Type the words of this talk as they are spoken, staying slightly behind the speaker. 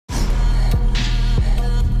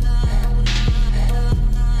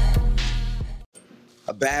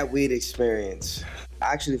Bad weed experience.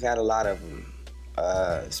 I actually have had a lot of them,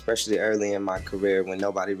 especially early in my career when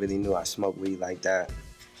nobody really knew I smoked weed like that.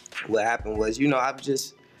 What happened was, you know, I was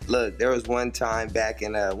just, look, there was one time back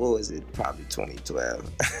in, what was it, probably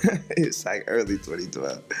 2012. It's like early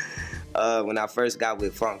 2012. When I first got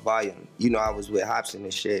with Funk Volume, you know, I was with Hobson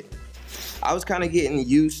and shit. I was kind of getting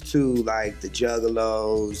used to like the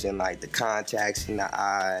juggalos and like the contacts in the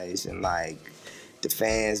eyes and like the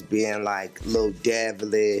fans being like a little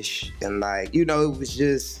devilish and like, you know,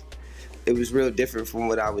 it was real different from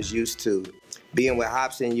what I was used to. Being with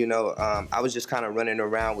Hobson, you know, I was just kind of running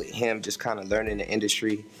around with him, just kind of learning the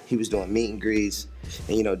industry. He was doing meet and greets.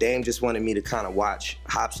 And, you know, Dame just wanted me to kind of watch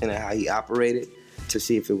Hobson and how he operated to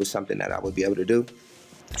see if it was something that I would be able to do.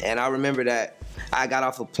 And I remember that I got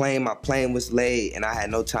off a plane, my plane was late, and I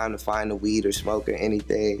had no time to find the weed or smoke or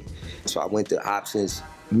anything. So I went to Hobson's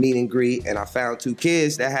meet and greet, and I found two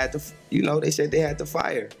kids that had the, you know, they said they had the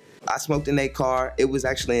fire. I smoked in their car. It was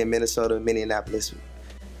actually in Minnesota, Minneapolis.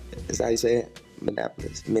 Is that how you say it?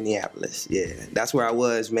 Minneapolis, yeah. That's where I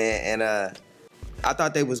was, man. And I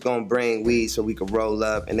thought they was gonna bring weed so we could roll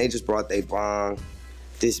up, and they just brought their bong,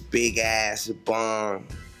 this big ass bong.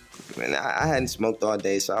 And I hadn't smoked all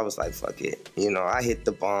day, so I was like, fuck it. You know, I hit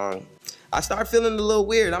the bong. I started feeling a little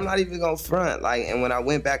weird. I'm not even gonna front. Like, and when I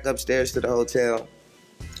went back upstairs to the hotel,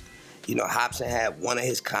 you know, Hobson had one of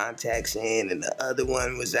his contacts in and the other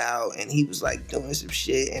one was out, and he was like doing some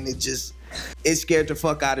shit, and it scared the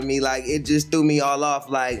fuck out of me. Like, it just threw me all off.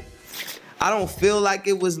 Like, I don't feel like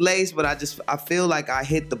it was laced, but I feel like I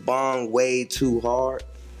hit the bong way too hard.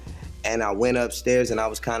 And I went upstairs and I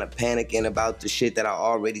was kind of panicking about the shit that I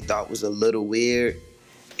already thought was a little weird.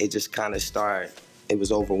 It just kind of started, it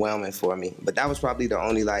was overwhelming for me. But that was probably the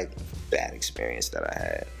only like bad experience that I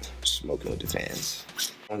had smoking with the fans.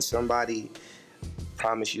 When somebody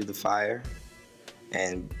promises you the fire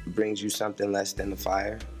and brings you something less than the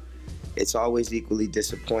fire, it's always equally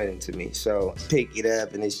disappointing to me. So pick it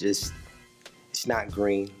up and it's not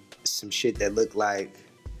green. It's some shit that looked like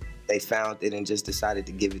they found it and just decided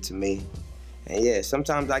to give it to me. And yeah,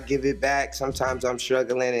 sometimes I give it back, sometimes I'm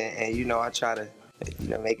struggling and you know, I try to, you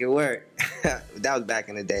know, make it work. That was back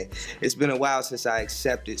in the day. It's been a while since I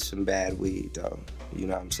accepted some bad weed though, you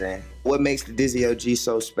know what I'm saying? What makes the Dizzy OG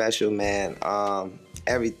so special, man?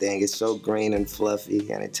 Everything, it's so green and fluffy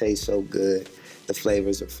and it tastes so good. The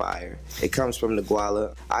flavors are fire. It comes from the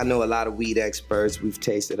guala. I know a lot of weed experts. We've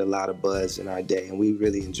tasted a lot of buds in our day and we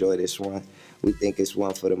really enjoy this one. We think it's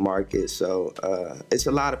one for the market. So it's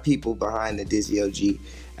a lot of people behind the Dizzy OG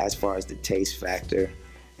as far as the taste factor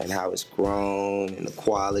and how it's grown and the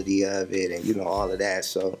quality of it and, you know, all of that.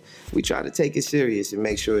 So we try to take it serious and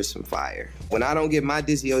make sure it's some fire. When I don't get my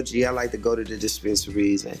Dizzy OG, I like to go to the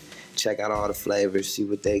dispensaries and check out all the flavors, see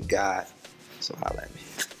what they got. So holla at me.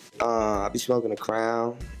 I be smoking a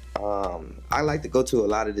Crown. I like to go to a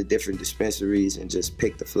lot of the different dispensaries and just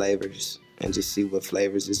pick the flavors and just see what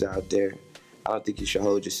flavors is out there. I don't think you should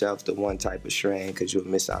hold yourself to one type of strain because you'll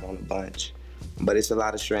miss out on a bunch. But it's a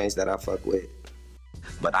lot of strains that I fuck with.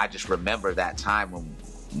 But I just remember that time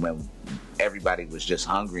when everybody was just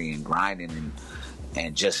hungry and grinding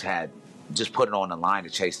and just put it on the line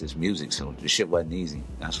to chase this music. So the shit wasn't easy,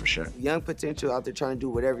 that's for sure. Young potential out there trying to do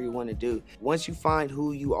whatever you want to do. Once you find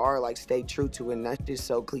who you are, like stay true to it, and that's just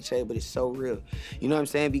so cliche, but it's so real. You know what I'm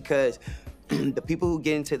saying? Because the people who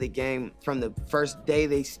get into the game from the first day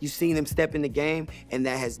you see them step in the game, and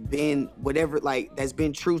that has been whatever, like that's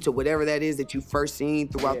been true to whatever that is that you first seen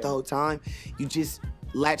throughout the whole time, you just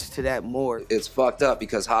latch to that more. It's fucked up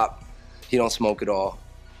because Hop, he don't smoke at all.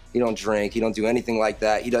 He don't drink, he don't do anything like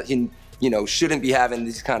that. He you know, shouldn't be having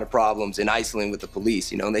these kind of problems in Iceland with the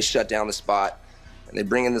police, you know, and they shut down the spot and they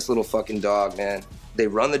bring in this little fucking dog, man. They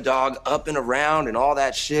run the dog up and around and all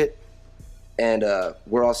that shit. And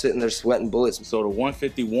we're all sitting there sweating bullets. So the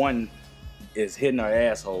 151 is hitting her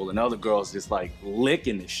asshole and other girls just like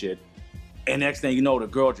licking the shit. And next thing you know, the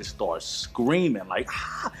girl just starts screaming like,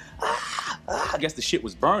 ah, ah, ah. I guess the shit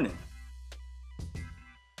was burning.